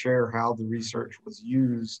delivered and share how the research was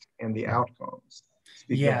used and the outcomes?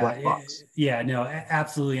 Speaking of black box. Yeah, no,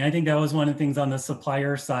 absolutely. And I think that was one of the things on the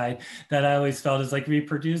supplier side that I always felt is like, we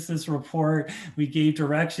produced this report, we gave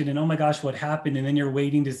direction, and oh my gosh, what happened? And then you're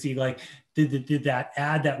waiting to see like, did that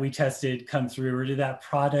ad that we tested come through, or did that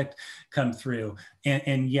product come through?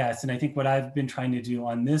 And yes, and I think what I've been trying to do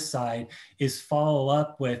on this side is follow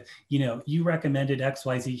up with, you recommended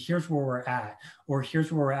XYZ, here's where we're at, or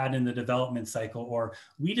here's where we're at in the development cycle, or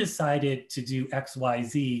we decided to do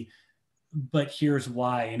XYZ, but here's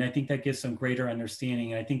why. And I think that gives some greater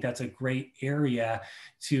understanding. And I think that's a great area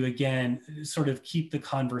to, again, sort of keep the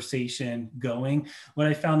conversation going. What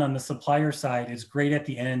I found on the supplier side is great at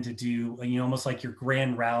the end to do, almost like your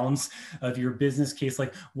grand rounds of your business case,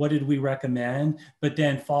 like what did we recommend, but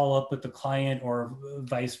then follow up with the client or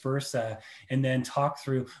vice versa, and then talk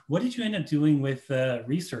through what did you end up doing with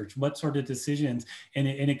research, what sort of decisions. And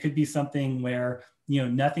it could be something where,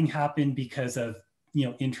 nothing happened because of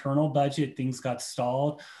internal budget, things got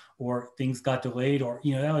stalled or things got delayed, or,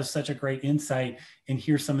 that was such a great insight. And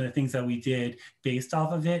here's some of the things that we did based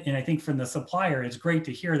off of it. And I think from the supplier, it's great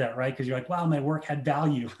to hear that, right? Because you're like, wow, my work had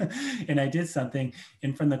value and I did something.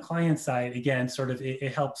 And from the client side, again, sort of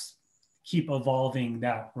it helps keep evolving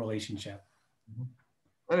that relationship.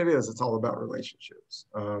 And it's all about relationships.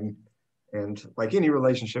 And like any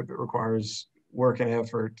relationship, it requires work and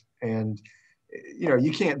effort. And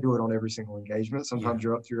you can't do it on every single engagement. Sometimes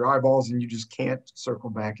you're up to your eyeballs and you just can't circle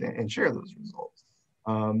back and share those results.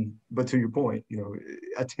 But to your point,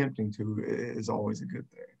 attempting to is always a good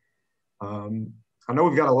thing. I know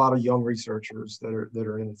we've got a lot of young researchers that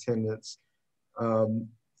are in attendance.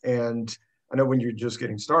 And I know when you're just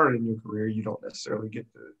getting started in your career, you don't necessarily get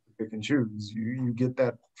to pick and choose. You get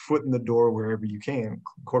that foot in the door wherever you can,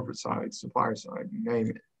 corporate side, supplier side, you name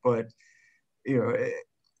it. But,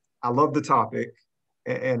 I love the topic,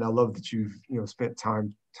 and I love that you've spent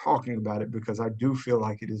time talking about it, because I do feel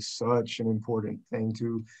like it is such an important thing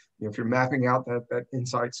to, if you're mapping out that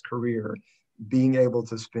insights career, being able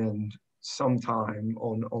to spend some time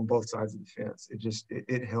on both sides of the fence,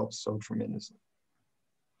 it helps so tremendously.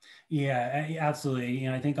 Yeah, absolutely.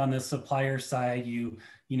 I think on the supplier side, you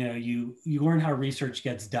learn how research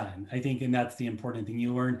gets done. I think, and that's the important thing.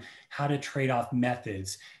 You learn how to trade off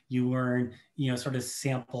methods. You learn, sort of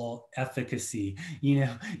sample efficacy. You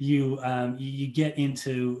get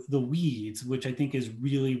into the weeds, which I think is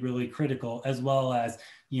really, really critical, as well as,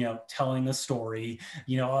 telling a story.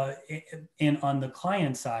 And on the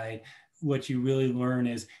client side, what you really learn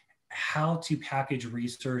is how to package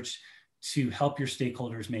research to help your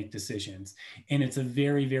stakeholders make decisions. And it's a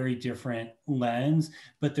very, very different lens,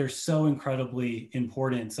 but they're so incredibly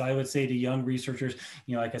important. So I would say to young researchers,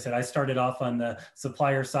 like I said, I started off on the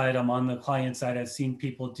supplier side, I'm on the client side. I've seen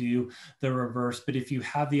people do the reverse, but if you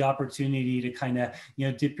have the opportunity to kind of,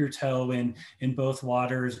 dip your toe in both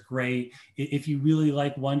waters, great. If you really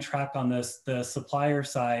like one track on the supplier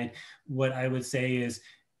side, what I would say is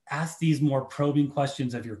ask these more probing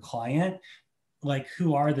questions of your client. Like,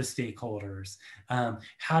 who are the stakeholders?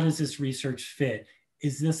 How does this research fit?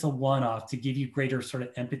 Is this a one-off to give you greater sort of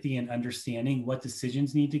empathy and understanding what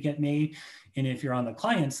decisions need to get made? And if you're on the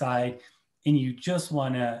client side and you just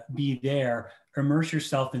want to be there, immerse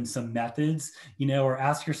yourself in some methods, or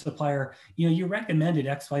ask your supplier, you recommended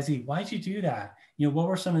XYZ. Why'd you do that? What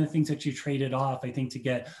were some of the things that you traded off, I think, to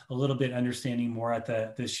get a little bit understanding more at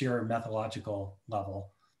the sheer methodological level?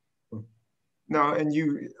 No, and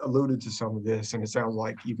you alluded to some of this, and it sounds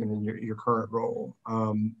like even in your current role,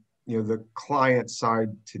 the client side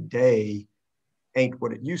today ain't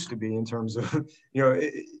what it used to be in terms of,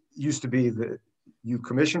 it used to be that you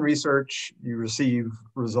commission research, you receive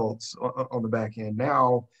results on the back end.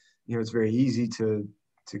 Now, it's very easy to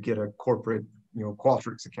get a corporate,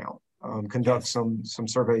 Qualtrics account, conduct Yes. some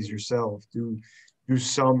surveys yourself, do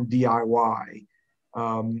some DIY,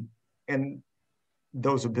 and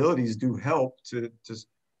those abilities do help to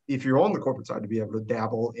if you're on the corporate side, to be able to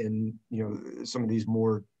dabble in some of these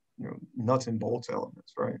more nuts and bolts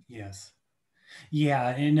elements, right? Yes.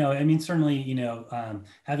 Yeah, and no, I mean, certainly,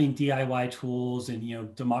 having DIY tools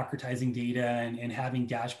and, democratizing data and having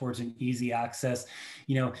dashboards and easy access,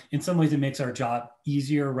 in some ways it makes our job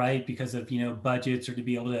easier, right? Because of, budgets, or to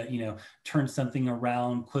be able to, turn something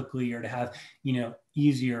around quickly, or to have,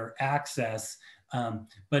 easier access.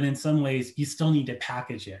 But in some ways you still need to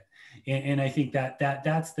package it. And I think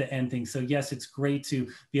that's the end thing. So yes, it's great to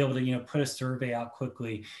be able to, put a survey out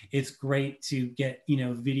quickly. It's great to get,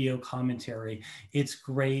 video commentary. It's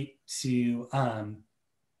great to,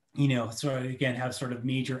 sort of, again, have sort of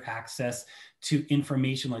major access to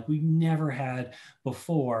information like we've never had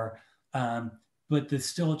before. But the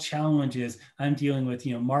still challenge is I'm dealing with,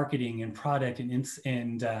 marketing and product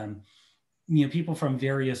and people from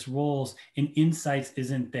various roles, and insights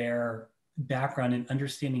isn't their background, and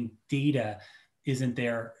understanding data isn't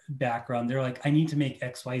their background. They're like, I need to make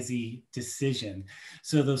XYZ decision.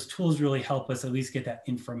 So those tools really help us at least get that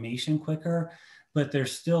information quicker, but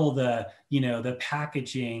there's still the, the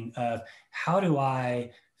packaging of how do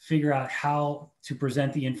I figure out how to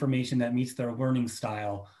present the information that meets their learning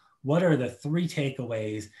style? What are the 3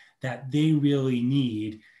 takeaways that they really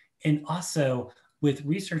need? And also with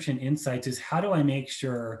research and insights is how do I make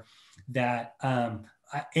sure that I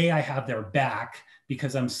have their back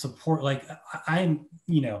because I'm supporting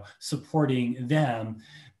them,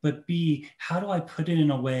 but B, how do I put it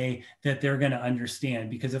in a way that they're going to understand?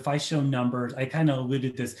 Because if I show numbers, I kind of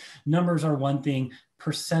alluded this, numbers are one thing,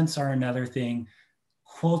 percents are another thing.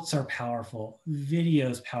 Quotes are powerful,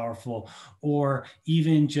 videos powerful, or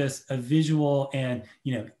even just a visual. And,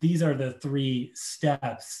 these are the 3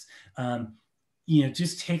 steps.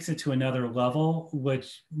 Just takes it to another level,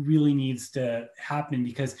 which really needs to happen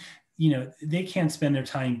because, they can't spend their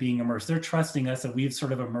time being immersed. They're trusting us that we've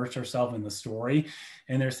sort of immersed ourselves in the story.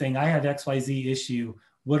 And they're saying, I have XYZ issue.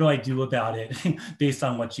 What do I do about it based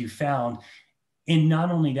on what you found? And not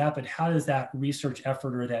only that, but how does that research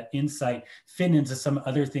effort or that insight fit into some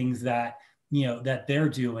other things that, that they're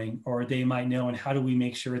doing or they might know? And how do we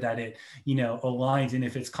make sure that it, aligns? And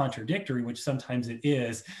if it's contradictory, which sometimes it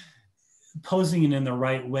is, posing it in the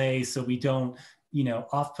right way so we don't,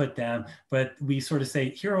 off-put them, but we sort of say,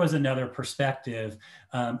 here was another perspective,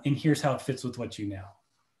 and here's how it fits with what you know.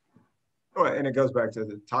 Oh, and it goes back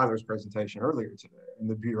to Tyler's presentation earlier today, and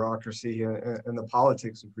the bureaucracy and the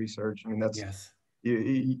politics of research. I mean, that's yes.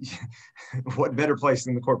 What better place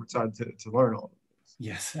than the corporate side to learn all of this?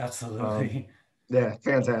 Yes, absolutely. Yeah,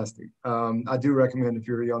 fantastic. I do recommend if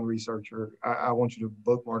you're a young researcher, I want you to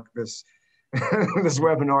bookmark this this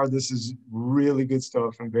webinar. This is really good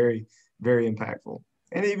stuff and very, very impactful.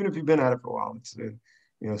 And even if you've been at it for a while, it's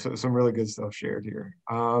so some really good stuff shared here.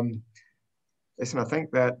 Listen, I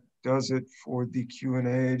think that does it for the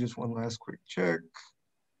Q&A. Just one last quick check.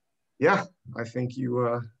 Yeah, I think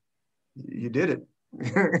you did it.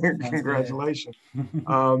 Congratulations.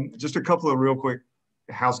 Just a couple of real quick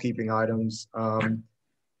housekeeping items.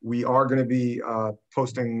 We are going to be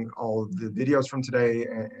posting all of the videos from today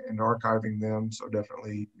and archiving them, so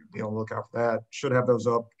definitely be on the lookout for that. Should have those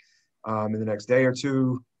up in the next day or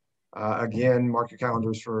 2. Again, mark your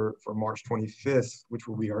calendars for March 25th, which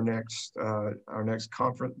will be our next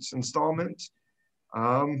conference installment.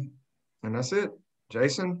 And that's it.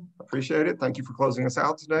 Jason, appreciate it. Thank you for closing us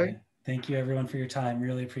out today. Yeah. Thank you everyone for your time.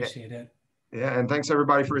 Really appreciate it. Yeah, and thanks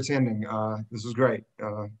everybody for attending. This was great.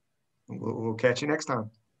 We'll catch you next time.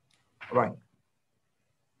 Bye-bye.